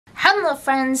Hello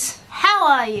friends, how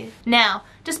are you? Now,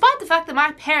 despite the fact that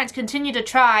my parents continue to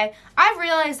try, I've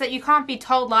realized that you can't be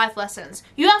told life lessons.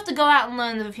 You have to go out and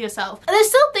learn them for yourself. There's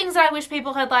still things that I wish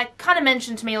people had kind of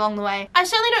mentioned to me along the way. I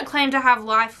certainly don't claim to have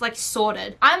life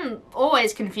sorted. I'm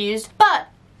always confused, but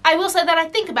I will say that I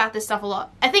think about this stuff a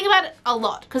lot. I think about it a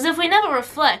lot, because if we never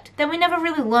reflect, then we never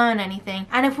really learn anything.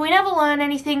 And if we never learn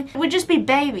anything, we'd just be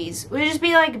babies. We'd just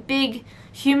be like big,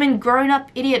 human, grown-up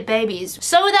idiot babies.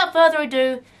 So without further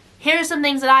ado, here are some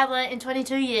things that I've learned in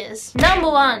 22 years. Number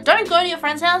 1, don't go to your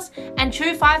friend's house and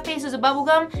chew 5 pieces of bubble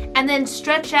gum and then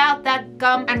stretch out that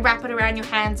gum and wrap it around your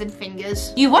hands and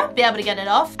fingers. You won't be able to get it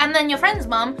off, and then your friend's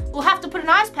mum will have to put an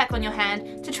ice pack on your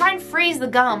hand to try and freeze the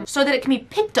gum so that it can be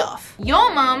picked off.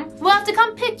 Your mum will have to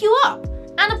come pick you up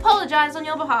and apologize on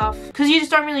your behalf because you just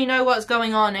don't really know what's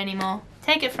going on anymore.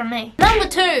 Take it from me. Number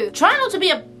 2, try not to be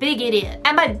a big idiot.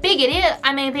 And by big idiot,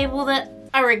 I mean people that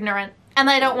are ignorant. And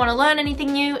they don't want to learn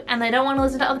anything new, and they don't want to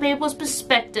listen to other people's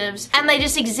perspectives, and they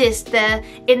just exist there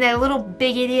in their little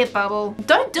big idiot bubble.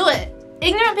 Don't do it.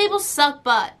 Ignorant people suck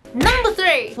butt. Number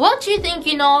 3, what you think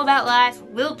you know about life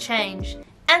will change.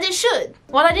 And it should.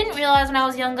 What I didn't realize when I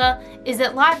was younger is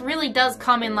that life really does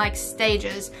come in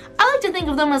stages. I like to think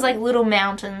of them as little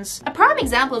mountains. A prime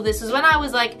example of this is when I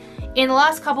was in the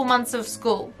last couple months of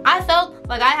school. I felt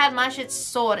like I had my shit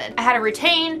sorted. I had a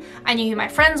routine, I knew who my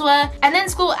friends were, and then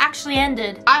school actually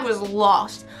ended. I was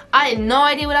lost. I had no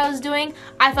idea what I was doing.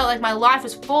 I felt like my life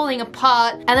was falling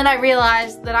apart, and then I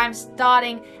realized that I'm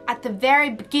starting at the very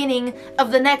beginning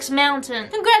of the next mountain.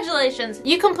 Congratulations,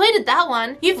 you completed that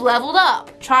one. You've leveled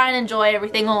up. Try and enjoy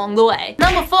everything along the way.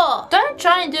 Number 4, don't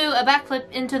try and do a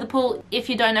backflip into the pool if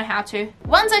you don't know how to.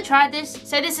 Once I tried this,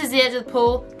 so this is the edge of the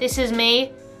pool, this is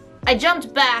me. I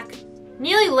jumped back,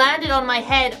 nearly landed on my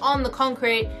head on the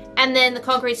concrete, and then the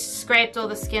concrete scraped all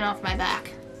the skin off my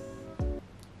back.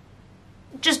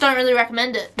 Just don't really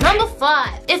recommend it. Number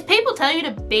 5, if people tell you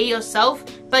to be yourself,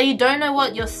 but you don't know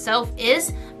what yourself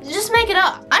is, just make it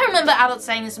up. I remember adults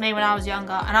saying this to me when I was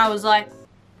younger, and I was like,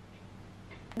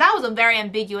 that was a very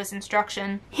ambiguous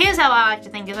instruction. Here's how I like to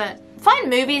think of it. Find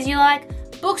movies you like,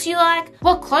 books you like,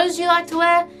 what clothes you like to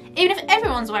wear, even if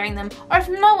everyone's wearing them, or if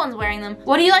no one's wearing them.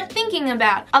 What do you like thinking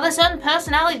about? Are there certain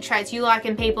personality traits you like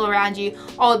in people around you,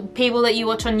 or people that you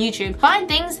watch on YouTube? Find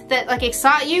things that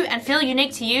excite you and feel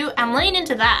unique to you and lean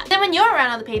into that. Then when you're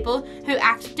around other people who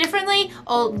act differently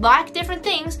or like different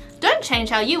things, don't change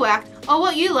how you act or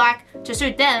what you like to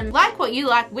suit them. Like what you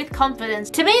like with confidence.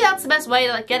 To me, that's the best way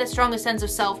to get a stronger sense of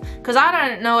self, because I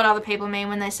don't know what other people mean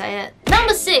when they say it.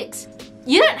 Number 6,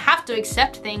 you don't have to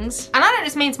accept things. And I don't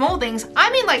just mean small things,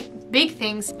 I mean big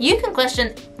things. You can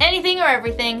question anything or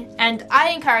everything, and I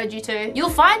encourage you to. You'll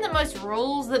find that most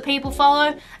rules that people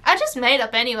follow are just made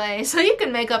up anyway, so you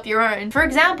can make up your own. For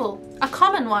example, a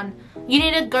common one. You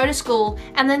need to go to school,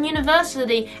 and then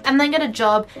university, and then get a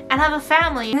job, and have a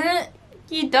family.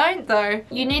 You don't though.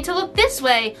 You need to look this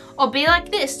way, or be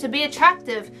like this to be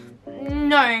attractive.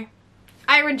 No,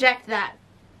 I reject that.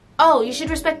 Oh, you should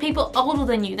respect people older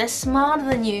than you. They're smarter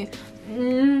than you.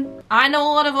 I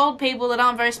know a lot of old people that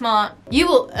aren't very smart. You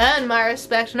will earn my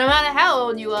respect no matter how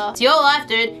old you are. It's your life,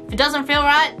 dude. If it doesn't feel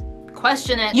right,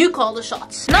 question it. You call the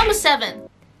shots. Number 7.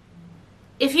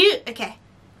 If you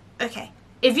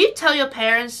tell your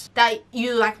parents that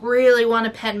you really want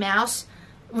a pet mouse,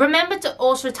 remember to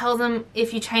also tell them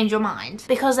if you change your mind,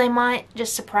 because they might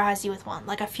just surprise you with one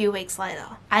a few weeks later,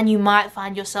 and you might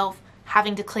find yourself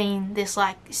having to clean this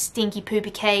stinky poopy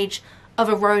cage of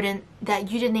a rodent that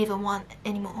you didn't even want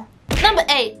anymore. Number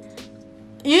 8,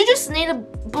 you just need to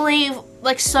believe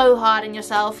so hard in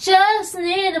yourself. Just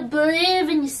need to believe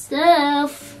in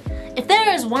yourself. If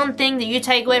there is one thing that you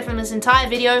take away from this entire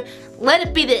video, let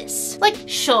it be this.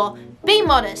 Sure, be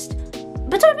modest,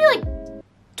 but don't be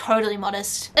totally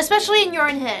modest, especially in your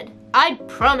own head. I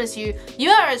promise you, you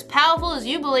are as powerful as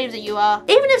you believe that you are.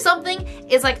 Even if something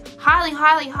is highly,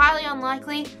 highly, highly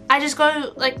unlikely, I just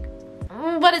go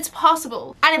but it's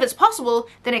possible. And if it's possible,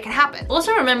 then it can happen.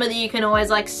 Also remember that you can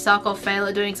always suck or fail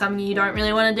at doing something you don't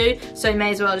really want to do, so you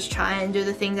may as well just try and do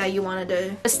the thing that you want to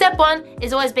do. But step 1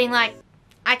 is always being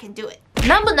I can do it.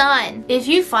 Number 9, if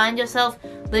you find yourself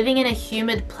living in a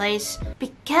humid place,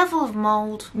 be careful of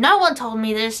mold. No one told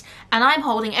me this, and I'm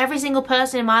holding every single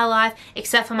person in my life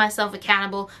except for myself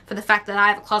accountable for the fact that I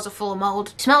have a closet full of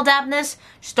mold. Smell dampness?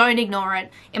 Just don't ignore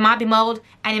it. It might be mold,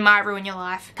 and it might ruin your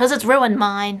life, because it's ruined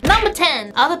mine. Number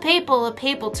 10, other people are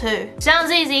people too. Sounds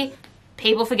easy.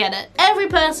 People forget it. Every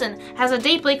person has a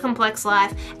deeply complex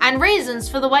life and reasons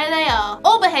for the way they are.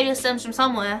 All behavior stems from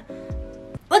somewhere.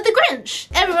 Like the Grinch.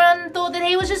 Everyone thought that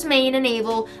he was just mean and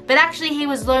evil, but actually he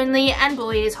was lonely and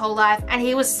bullied his whole life, and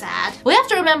he was sad. We have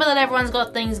to remember that everyone's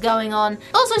got things going on.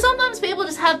 Also, sometimes people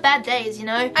just have bad days, you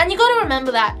know? And you gotta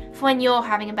remember that for when you're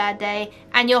having a bad day,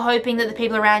 and you're hoping that the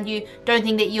people around you don't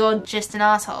think that you're just an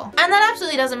asshole. And that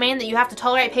absolutely doesn't mean that you have to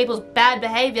tolerate people's bad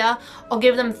behavior or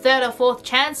give them third or fourth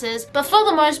chances, but for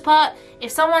the most part,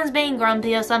 if someone's being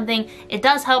grumpy or something, it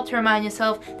does help to remind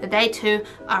yourself that they too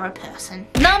are a person.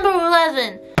 Number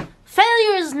 11.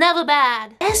 Failure is never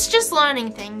bad. It's just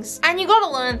learning things. And you gotta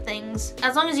learn things.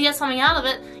 As long as you get something out of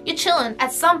it, you're chilling.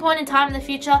 At some point in time in the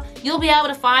future, you'll be able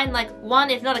to find like one,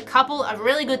 if not a couple, of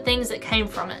really good things that came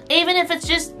from it. Even if it's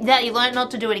just that you learned not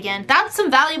to do it again. That's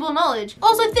some valuable knowledge.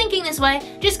 Also, thinking this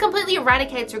way just completely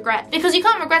eradicates regret. Because you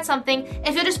can't regret something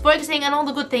if you're just focusing on all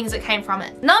the good things that came from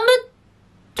it. Number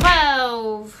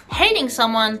 12. Hating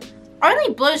someone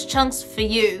only blows chunks for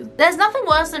you. There's nothing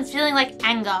worse than feeling like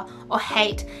anger or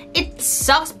hate. It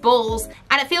sucks balls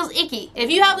and it feels icky. If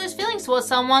you have those feelings towards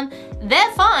someone,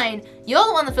 they're fine. You're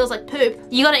the one that feels like poop.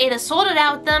 You gotta either sort it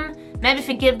out with them, maybe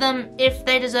forgive them if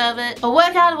they deserve it, or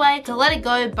work out a way to let it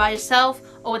go by yourself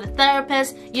or with a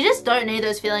therapist. You just don't need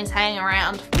those feelings hanging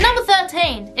around. Number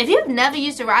 13. If you've never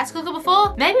used a rice cooker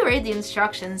before, maybe read the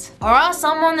instructions. Or ask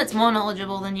someone that's more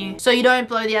knowledgeable than you so you don't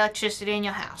blow the electricity in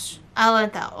your house. I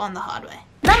learned that on the hard way.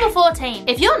 Number 14.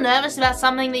 If you're nervous about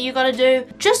something that you gotta do,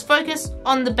 just focus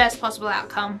on the best possible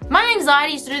outcome. My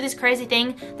anxiety used to do this crazy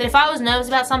thing that if I was nervous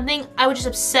about something, I would just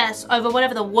obsess over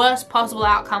whatever the worst possible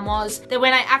outcome was, that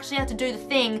when I actually had to do the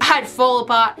thing, I'd fall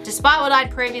apart despite what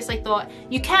I'd previously thought.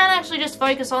 You can actually just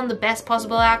focus on the best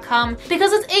possible outcome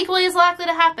because it's equally as likely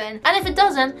to happen. And if it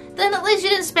doesn't, then at least you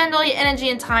didn't spend all your energy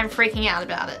and time freaking out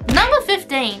about it. Number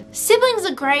 15. Siblings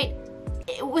are great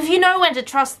if you know when to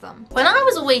trust them. When I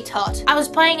was a wee tot, I was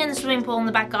playing in the swimming pool in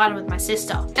the back garden with my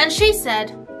sister, and she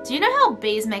said, "Do you know how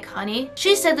bees make honey?"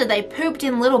 She said that they pooped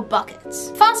in little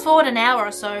buckets. Fast forward an hour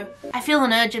or so, I feel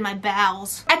an urge in my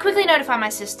bowels. I quickly notify my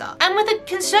sister, and with a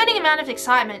concerning amount of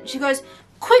excitement, she goes,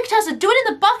 "Quick, Tessa, do it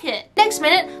in the bucket." Next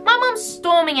minute, my mum's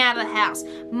storming out of the house,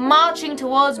 marching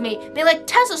towards me, being like,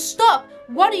 "Tessa, stop,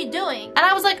 what are you doing?" And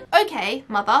I was like, "Okay,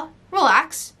 mother,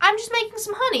 relax. I'm just making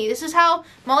some honey. This is how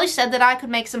Molly said that I could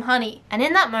make some honey." And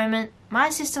in that moment, my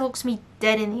sister looks me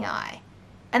dead in the eye.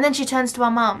 And then she turns to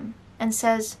our mum and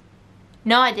says,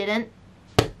 "No, I didn't."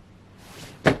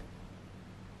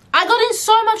 I got in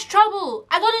so much trouble.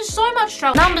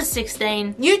 Number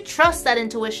 16. You trust that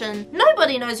intuition.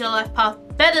 Nobody knows your life path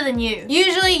better than you.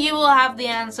 Usually you will have the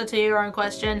answer to your own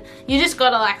question. You just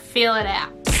gotta like feel it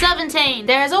out. 17.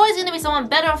 There is always gonna be someone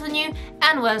better off than you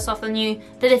and worse off than you.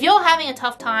 But if you're having a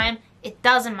tough time, it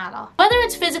doesn't matter. Whether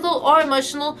it's physical or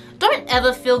emotional, don't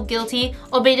ever feel guilty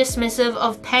or be dismissive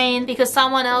of pain because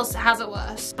someone else has it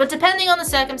worse. But depending on the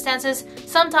circumstances,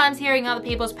 sometimes hearing other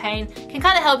people's pain can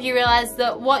kind of help you realize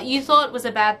that what you thought was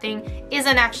a bad thing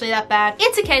isn't actually that bad.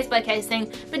 It's a case-by-case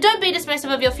thing, but don't be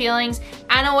dismissive of your feelings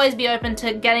and always be open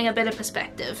to getting a bit of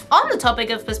perspective. On the topic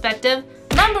of perspective,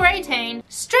 number 18,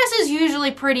 stress is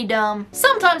usually pretty dumb.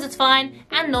 Sometimes it's fine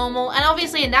and normal and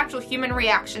obviously a natural human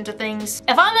reaction to things.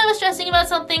 If I'm ever stressing about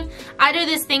something, I do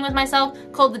this thing with myself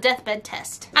called the deathbed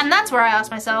test. And that's where I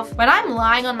ask myself, when I'm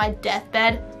lying on my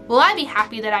deathbed, will I be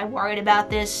happy that I worried about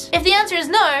this? If the answer is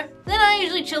no, then I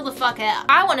usually chill the fuck out.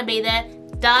 I want to be there,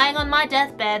 dying on my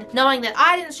deathbed, knowing that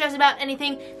I didn't stress about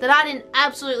anything that I didn't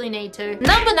absolutely need to.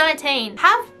 Number 19,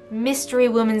 have mystery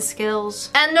woman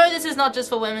skills. And no, this is not just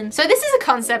for women. So this is a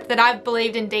concept that I've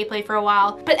believed in deeply for a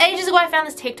while, but ages ago I found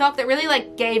this TikTok that really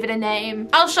like gave it a name.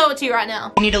 I'll show it to you right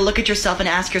now. You need to look at yourself and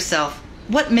ask yourself,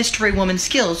 what mystery woman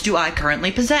skills do I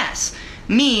currently possess?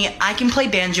 Me, I can play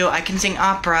banjo, I can sing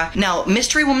opera. Now,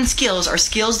 mystery woman skills are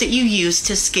skills that you use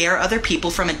to scare other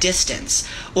people from a distance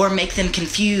or make them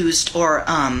confused or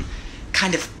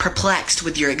kind of perplexed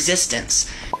with your existence.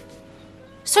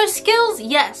 So skills,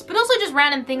 yes, but also just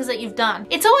random things that you've done.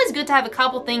 It's always good to have a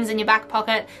couple things in your back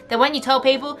pocket that when you tell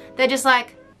people, they're just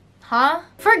like, huh?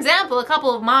 For example, a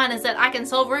couple of mine is that I can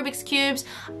solve Rubik's Cubes.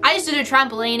 I used to do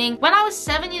trampolining. When I was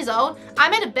 7 years old, I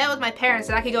made a bet with my parents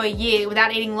that I could go a year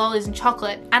without eating lollies and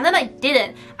chocolate. And then I did it.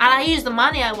 And I used the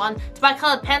money I won to buy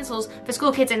colored pencils for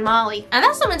school kids in Mali. And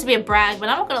that's not meant to be a brag, but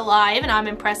I'm not gonna lie, even I'm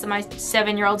impressed that my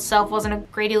 7-year-old self wasn't a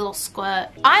greedy little squirt.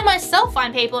 I myself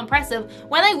find people impressive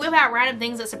when they whip out random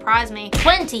things that surprise me.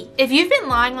 20. If you've been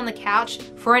lying on the couch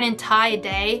for an entire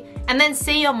day and then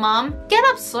see your mum, get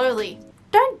up slowly.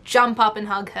 Don't jump up and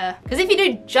hug her. Because if you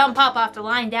do jump up after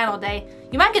lying down all day,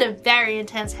 you might get a very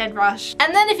intense head rush.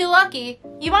 And then if you're lucky,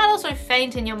 you might also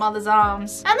faint in your mother's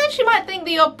arms. And then she might think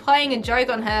that you're playing a joke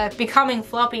on her, becoming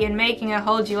floppy and making her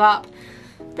hold you up.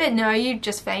 But no, you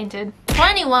just fainted.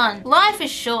 21. Life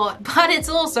is short, but it's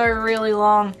also really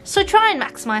long. So try and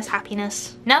maximize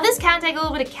happiness. Now this can take a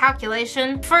little bit of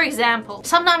calculation. For example,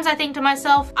 sometimes I think to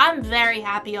myself, I'm very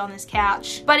happy on this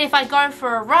couch. But if I go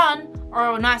for a run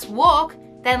or a nice walk,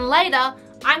 then later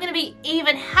I'm gonna be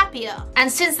even happier.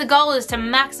 And since the goal is to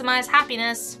maximize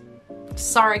happiness,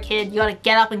 sorry kid, you gotta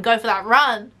get up and go for that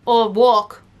run or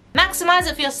walk. Maximize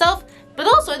it for yourself, but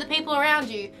also the people around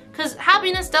you. Because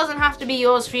happiness doesn't have to be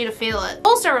yours for you to feel it.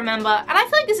 Also remember, and I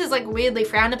feel like this is like weirdly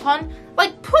frowned upon,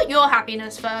 like put your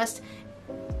happiness first.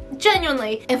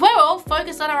 Genuinely, if we're all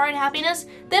focused on our own happiness,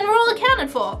 then we're all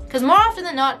accounted for. Because more often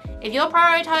than not, if you're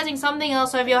prioritizing something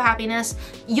else over your happiness,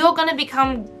 you're gonna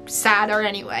become sadder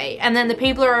anyway. And then the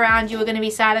people around you are gonna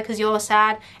be sadder because you're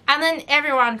sad. And then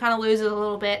everyone kind of loses a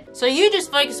little bit. So you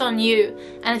just focus on you.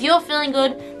 And if you're feeling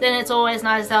good, then it's always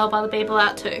nice to help other people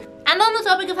out too. And on the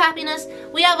topic of happiness,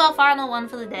 we have our final one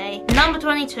for the day. Number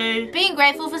 22, being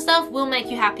grateful for stuff will make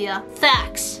you happier.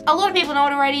 Facts. A lot of people know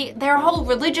it already. There are whole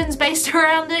religions based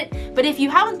around it. But if you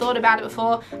haven't thought about it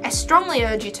before, I strongly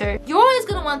urge you to. You're always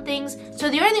gonna want things, so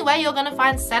the only way you're gonna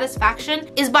find satisfaction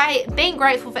is by being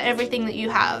grateful for everything that you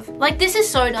have. Like, this is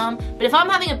so dumb, but if I'm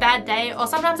having a bad day, or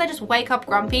sometimes I just wake up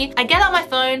grumpy, I get out my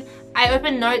phone, I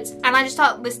open notes, and I just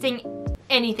start listing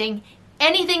anything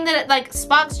that like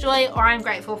sparks joy or I'm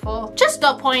grateful for. Just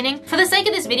stop pointing. For the sake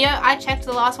of this video, I checked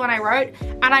the last one I wrote,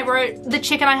 and I wrote the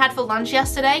chicken I had for lunch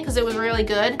yesterday because it was really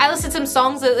good. I listened to some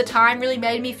songs that at the time really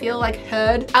made me feel like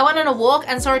heard. I went on a walk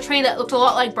and saw a tree that looked a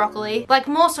lot like broccoli, like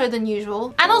more so than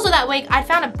usual. And also that week, I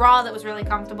found a bra that was really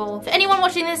comfortable. For anyone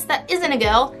watching this that isn't a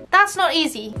girl, that's not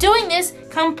easy. Doing this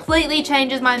completely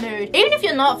changes my mood. Even if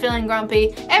you're not feeling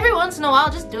grumpy, every once in a while,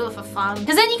 just do it for fun.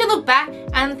 Because then you can look back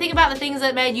and think about the things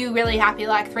that made you really happy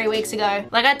like 3 weeks ago.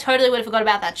 Like, I totally would have forgot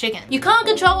about that chicken. You can't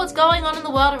control what's going on in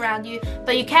the world around you,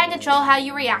 but you can control how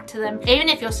you react to them. Even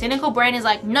if your cynical brain is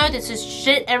like, no, this is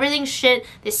shit, everything's shit,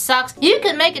 this sucks, you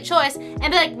can make a choice and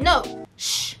be like, no,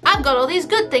 shh, I've got all these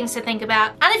good things to think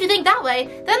about. And if you think that way,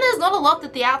 then there's not a lot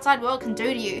that the outside world can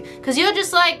do to you. Because you're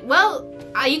just like, well,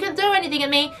 you can throw anything at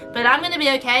me, but I'm gonna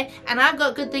be okay, and I've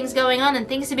got good things going on and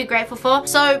things to be grateful for.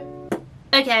 So,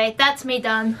 okay, that's me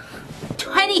done.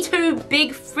 22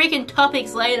 big freaking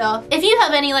topics later. If you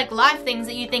have any like life things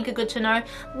that you think are good to know,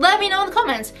 let me know in the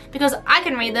comments, because I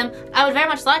can read them. I would very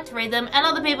much like to read them, and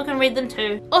other people can read them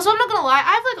too. Also, I'm not gonna lie,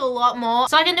 I have like a lot more,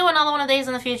 so I can do another one of these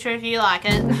in the future if you like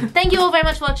it. Thank you all very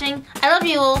much for watching. I love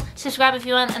you all. Subscribe if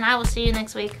you want, and I will see you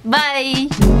next week.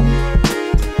 Bye!